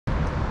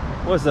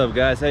What's up,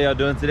 guys? How y'all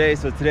doing today?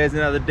 So today's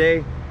another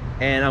day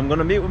and I'm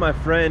gonna meet with my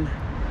friend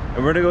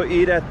and we're gonna go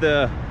eat at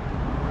the,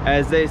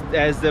 as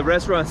the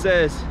restaurant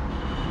says,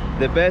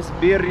 the best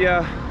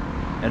birria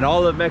in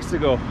all of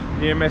Mexico,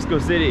 here in Mexico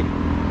City.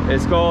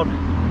 It's called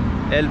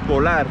El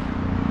Polar.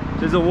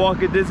 Just a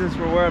walking distance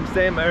from where I'm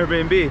staying, my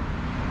Airbnb.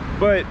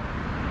 But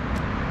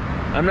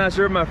I'm not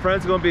sure if my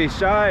friend's gonna be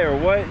shy or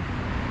what,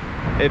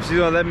 if she's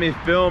gonna let me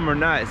film or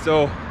not.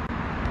 So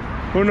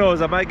who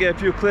knows, I might get a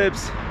few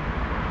clips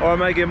or I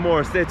might get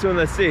more. Stay tuned,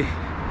 let's see.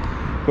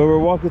 But we're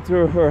walking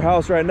through her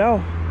house right now,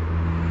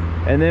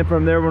 and then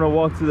from there we're gonna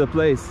walk to the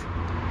place.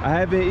 I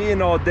haven't eaten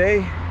all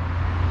day.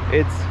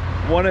 It's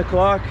 1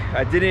 o'clock.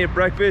 I didn't eat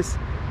breakfast.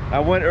 I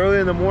went early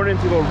in the morning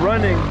to go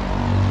running.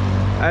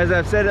 As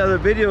I've said in other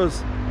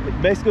videos,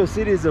 Mexico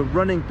City is a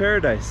running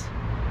paradise.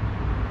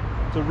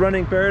 It's a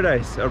running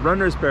paradise, a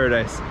runner's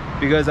paradise.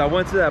 Because I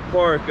went to that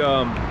park,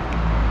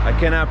 I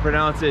cannot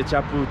pronounce it,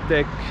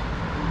 Chapultepec,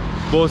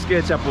 Bosque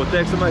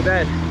Chapultepec, something like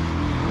that.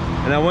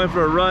 And I went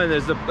for a run.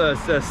 There's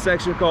a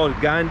section called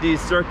Gandhi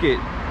Circuit.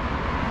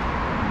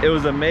 It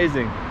was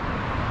amazing.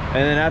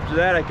 And then after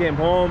that, I came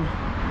home,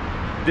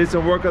 did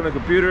some work on the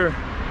computer,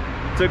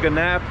 took a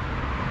nap,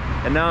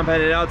 and now I'm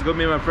headed out to go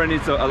meet my friend.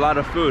 Eats a lot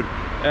of food.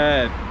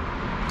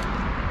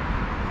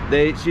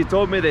 She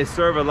told me they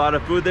serve a lot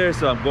of food there,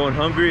 so I'm going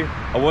hungry.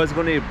 I was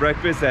going to eat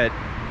breakfast at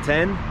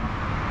 10,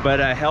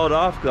 but I held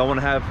off because I want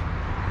to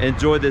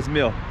enjoy this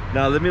meal.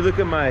 Now let me look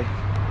at my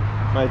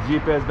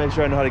GPS, make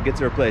sure I know how to get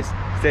to her place.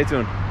 Stay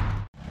tuned.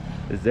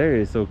 This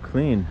area is so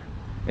clean,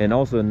 and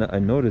also I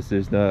noticed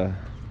there's not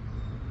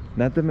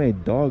that many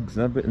dogs,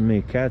 not that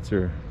many cats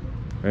or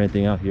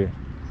anything out here.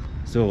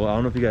 So I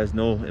don't know if you guys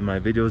know, in my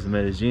videos in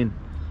Medellin,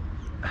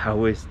 I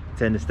always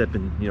tend to step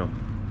in, you know,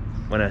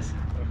 I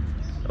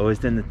always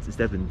tend to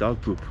step in dog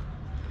poop.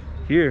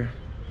 Here,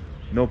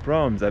 no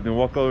problems. I've been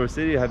walking all over the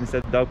city, I haven't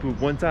stepped in dog poop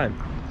one time.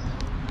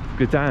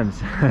 Good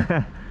times.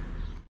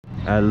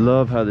 I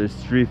love how there's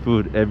street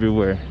food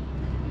everywhere.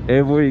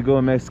 Everywhere you go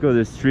in Mexico,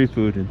 there's street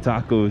food and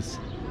tacos.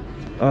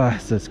 Ah,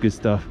 such good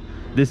stuff.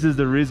 This is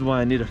the reason why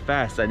I need to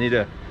fast. I need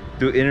to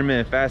do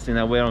intermittent fasting,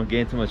 that way I don't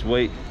gain too much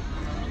weight.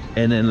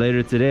 And then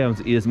later today, I'm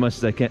gonna eat as much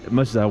as I can, as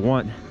much as I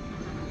want.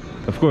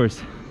 Of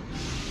course,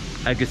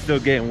 I can still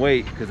gain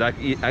weight because I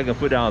can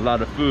put down a lot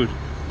of food,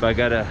 but I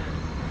gotta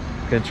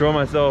control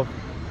myself,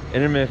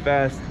 intermittent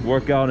fast,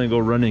 work out, and go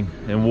running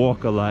and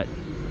walk a lot.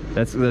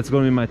 That's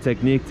gonna be my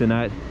technique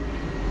tonight.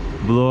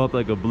 Blow up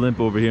like a blimp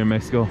over here in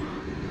Mexico.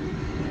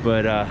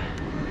 But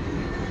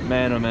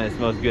man, oh man, it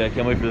smells good. I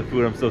can't wait for the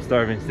food. I'm so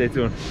starving. Stay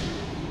tuned.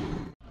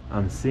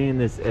 I'm seeing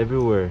this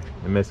everywhere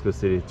in Mexico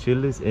City.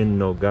 Chiles in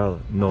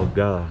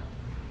nogada.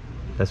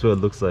 That's what it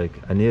looks like.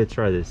 I need to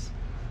try this.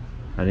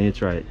 I need to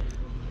try it.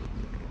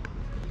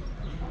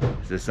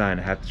 It's a sign.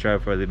 I have to try it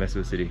before I leave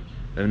Mexico City.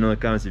 Let me know in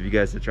the comments if you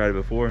guys have tried it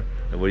before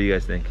and what do you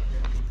guys think.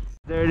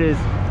 There it is,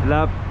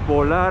 La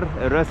Polar,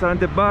 el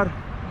restaurante bar.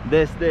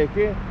 Desde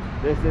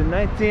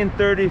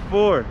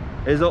 1934.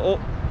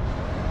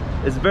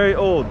 It's very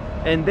old,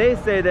 and they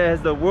say that it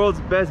has the world's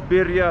best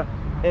birria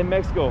in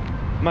Mexico.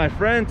 My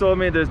friend told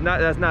me that's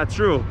not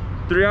true.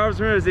 3 hours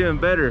from here is even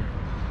better.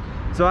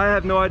 So I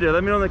have no idea.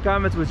 Let me know in the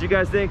comments what you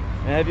guys think,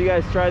 and have you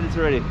guys tried this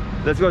already?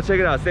 Let's go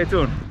check it out. Stay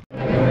tuned.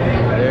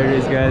 There it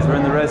is, guys. We're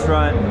in the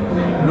restaurant.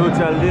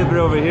 Lucha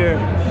Libre over here.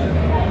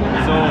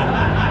 So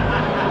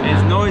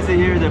it's noisy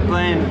here. They're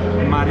playing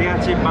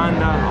mariachi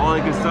banda, all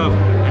that good stuff.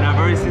 And I've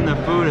already seen the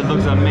food. It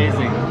looks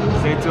amazing.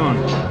 Stay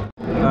tuned.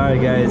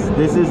 Alright guys,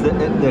 this is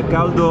the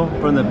caldo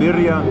from the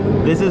birria.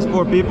 This is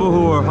for people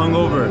who are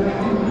hungover,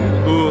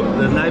 who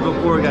the night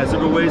before got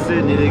super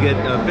wasted, need to get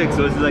fixed.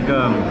 So this is like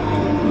a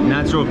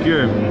natural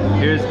cure.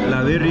 Here's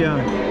la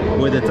birria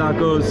with the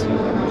tacos.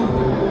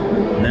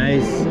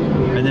 Nice.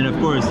 And then of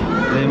course,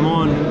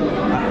 lemon,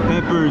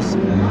 peppers,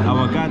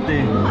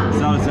 aguacate,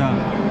 salsa,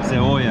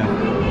 cebolla.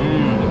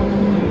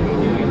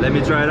 Let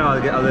me try it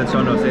out. I'll let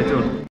y'all know. Stay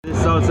tuned. This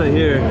salsa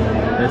here,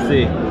 let's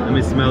see. Let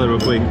me smell it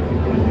real quick.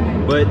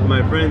 But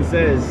my friend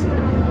says, it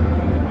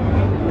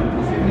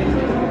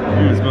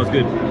smells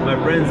good. My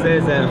friend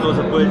says that I'm supposed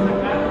to put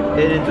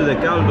it into the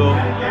caldo.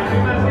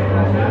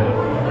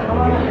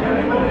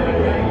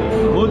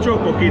 Mucho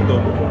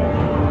poquito.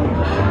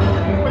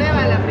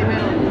 Pruébala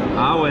primero.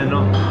 Ah,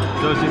 bueno.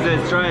 So she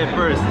says try it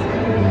first.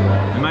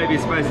 It might be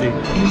spicy.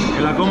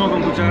 ¿Que la como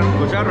con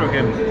cuchara o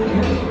qué?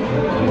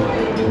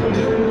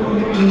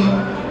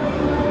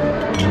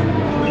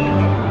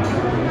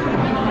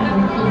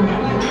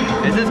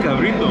 Ese es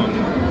cabrito.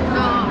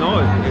 No,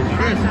 es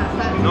fresh.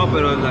 No,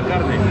 pero la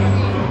carne.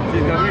 Sí,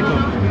 es cabrito.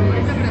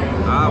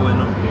 Ah,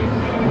 bueno.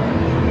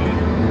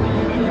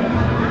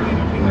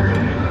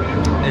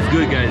 It's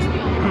good, guys.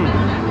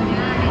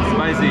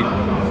 Spicy,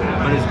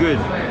 but it's good.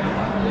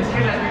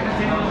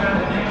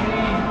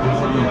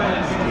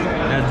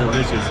 That's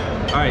delicious.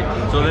 Alright,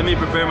 so let me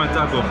prepare my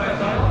taco.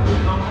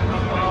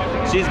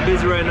 She's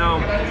busy right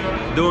now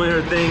doing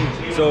her thing,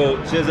 so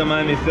she doesn't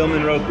mind me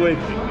filming real quick.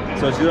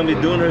 So she's gonna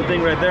be doing her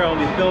thing right there. I'll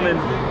be filming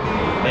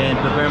and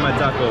preparing my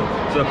taco.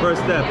 So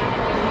first step,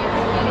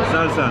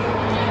 salsa.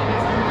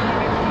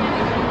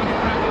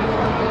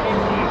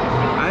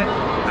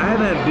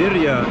 haven't had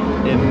birria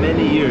in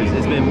many years.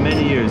 It's been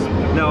many years.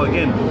 Now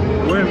again,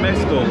 we're in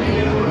Mexico.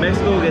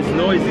 Mexico gets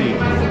noisy.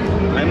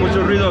 Hay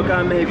mucho ruido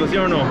acá en México, ¿sí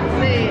o no?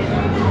 Sí.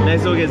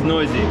 Mexico gets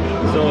noisy.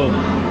 So,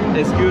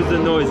 excuse the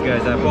noise,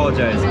 guys. I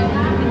apologize.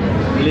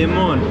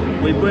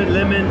 Limon. We put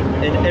lemon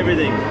in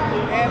everything.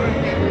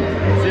 Everything.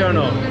 ¿Sí o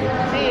no?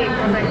 Sí,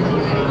 correcto.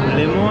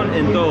 Limón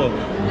en todo.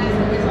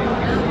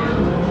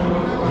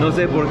 No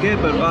sé por qué,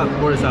 pero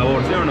por el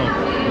sabor, ¿sí o no?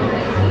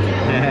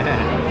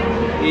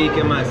 ¿Y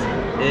qué más?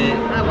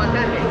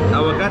 Aguacate.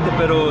 Aguacate,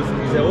 pero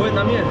cebolla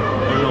también,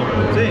 ¿o no?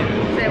 Sí.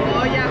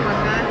 Cebolla,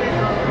 aguacate,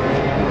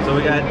 todo. So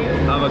we got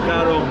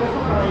avocado.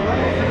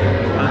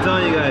 I'm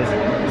telling you guys,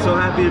 so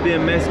happy to be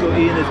in Mexico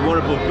eating this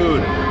wonderful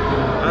food.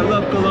 I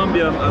love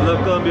Colombia. I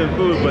love Colombian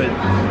food, but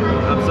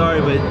I'm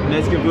sorry, but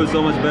Mexican food is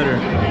so much better.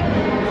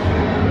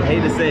 I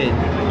hate to say it.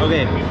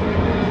 Okay,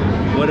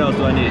 what else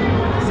do I need?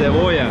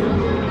 Cebolla.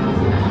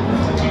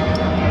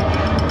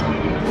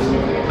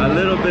 A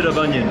little bit of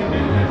onion.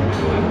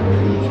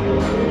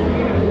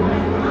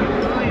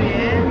 Muy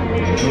bien.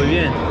 Muy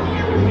bien.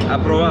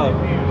 Aprobado.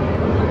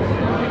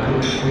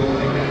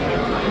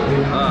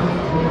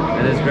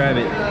 And let's grab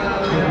it.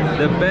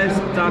 The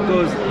best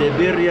tacos de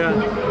birria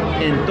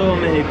in todo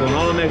Mexico, in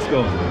all of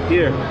Mexico.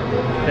 Here,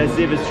 let's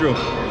see if it's true.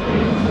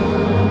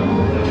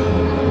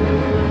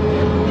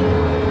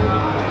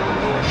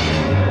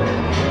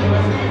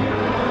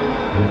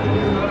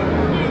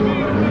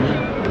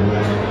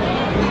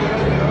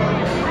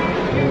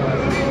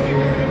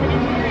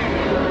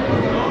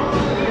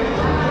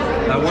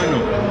 Está bueno.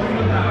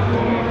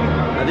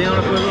 I think I'm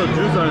gonna put a little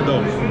juice on it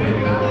though.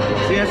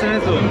 ¿Sí hacen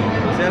esto?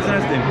 ¿Sí hacen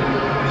este?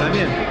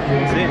 ¿También?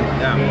 Sí,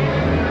 ya.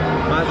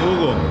 Más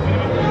jugo.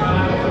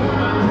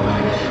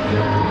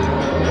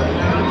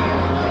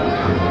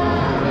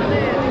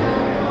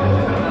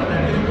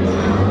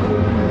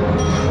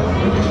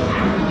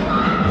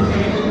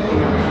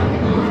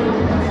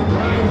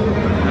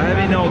 I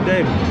haven't eaten all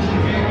day.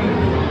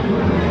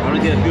 I'm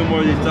gonna get a few more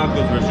of these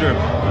tacos for sure.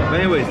 But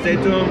anyway, stay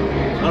tuned.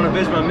 I'm gonna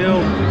finish my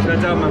meal,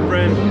 spend time with my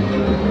friend.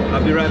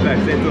 I'll be right back.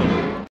 Stay tuned.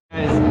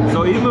 Guys,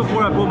 so even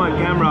before I pulled my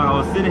camera out, I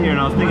was sitting here and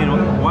I was thinking,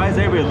 why is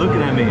everybody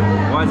looking at me?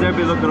 Why is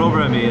everybody looking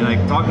over at me and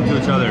like talking to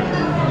each other?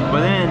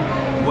 But then,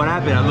 what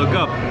happened? I look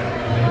up.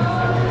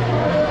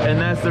 And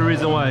that's the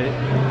reason why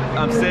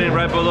I'm sitting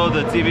right below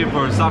the TV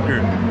for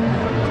soccer.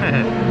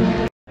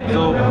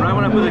 So right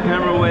when I put the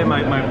camera away,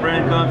 my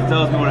friend comes and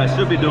tells me what I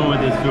should be doing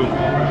with this soup.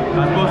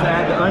 I'm supposed to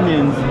add the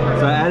onions,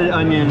 so I added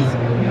onions,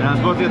 and I'm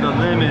supposed to get the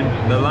lemon,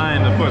 the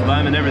lime, of course,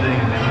 lime and everything,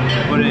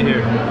 put it in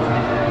here.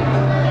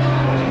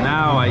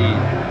 Now I eat.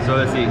 So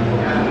let's eat.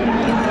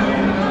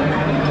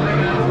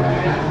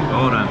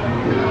 Hold on.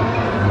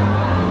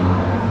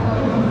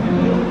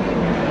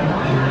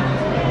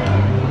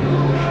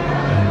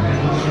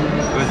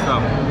 Good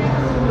stuff.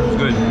 It's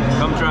good.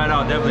 Come try it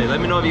out, definitely. Let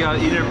me know if you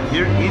guys eaten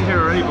here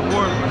already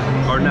before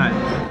or not.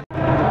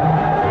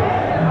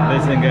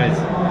 Listen, guys.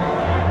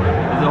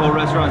 There's a whole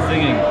restaurant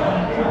singing.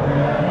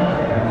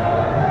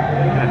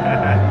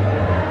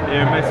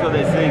 Here in Mexico,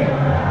 they sing.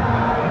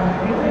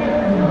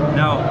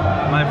 Now,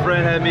 my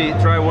friend had me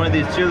try one of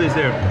these chilies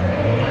here.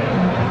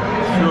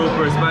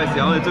 Super spicy.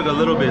 I only took a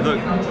little bit. Look.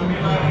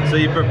 So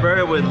you prepare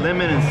it with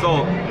lemon and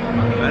salt.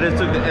 I just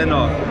took the end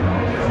off.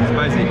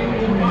 Spicy.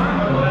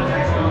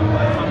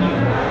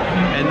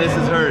 And this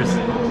is hers.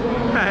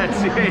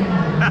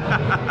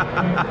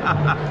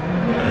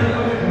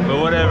 But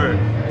whatever.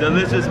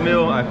 Delicious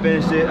meal. I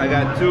finished it. I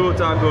got 2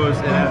 tacos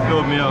and that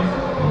filled me up.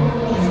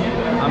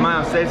 I might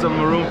have saved some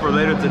room for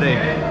later today.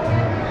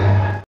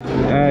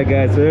 Alright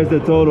guys, so there's the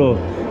total.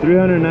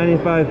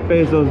 395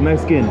 pesos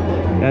Mexican.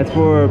 That's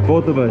for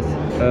both of us.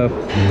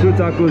 2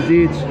 tacos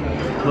each,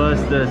 plus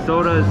the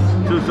sodas,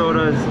 2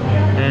 sodas,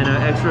 and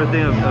an extra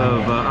thing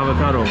of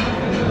avocado.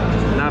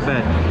 Not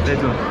bad. Stay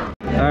tuned.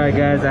 Alright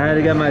guys, I had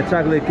to get my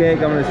chocolate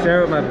cake. I'm gonna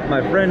share it with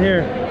my friend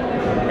here.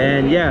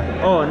 And yeah.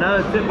 Oh,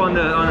 another tip on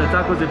the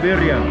tacos de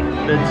birria.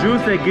 The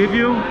juice they give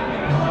you,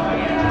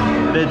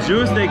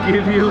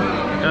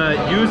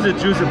 use the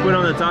juice to put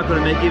on the taco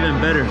to make it even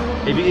better.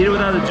 If you eat it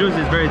without the juice,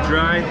 it's very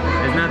dry.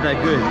 It's not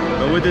that good.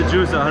 But with the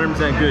juice,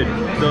 100% good.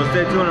 So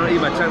stay tuned. I'm gonna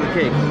eat my chocolate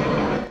cake.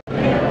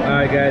 All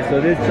right, guys.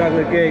 So this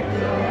chocolate cake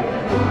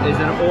is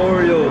an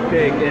Oreo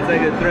cake. It's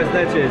like a tres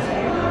leches.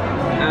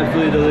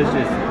 Absolutely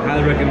delicious.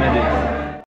 Highly recommend it.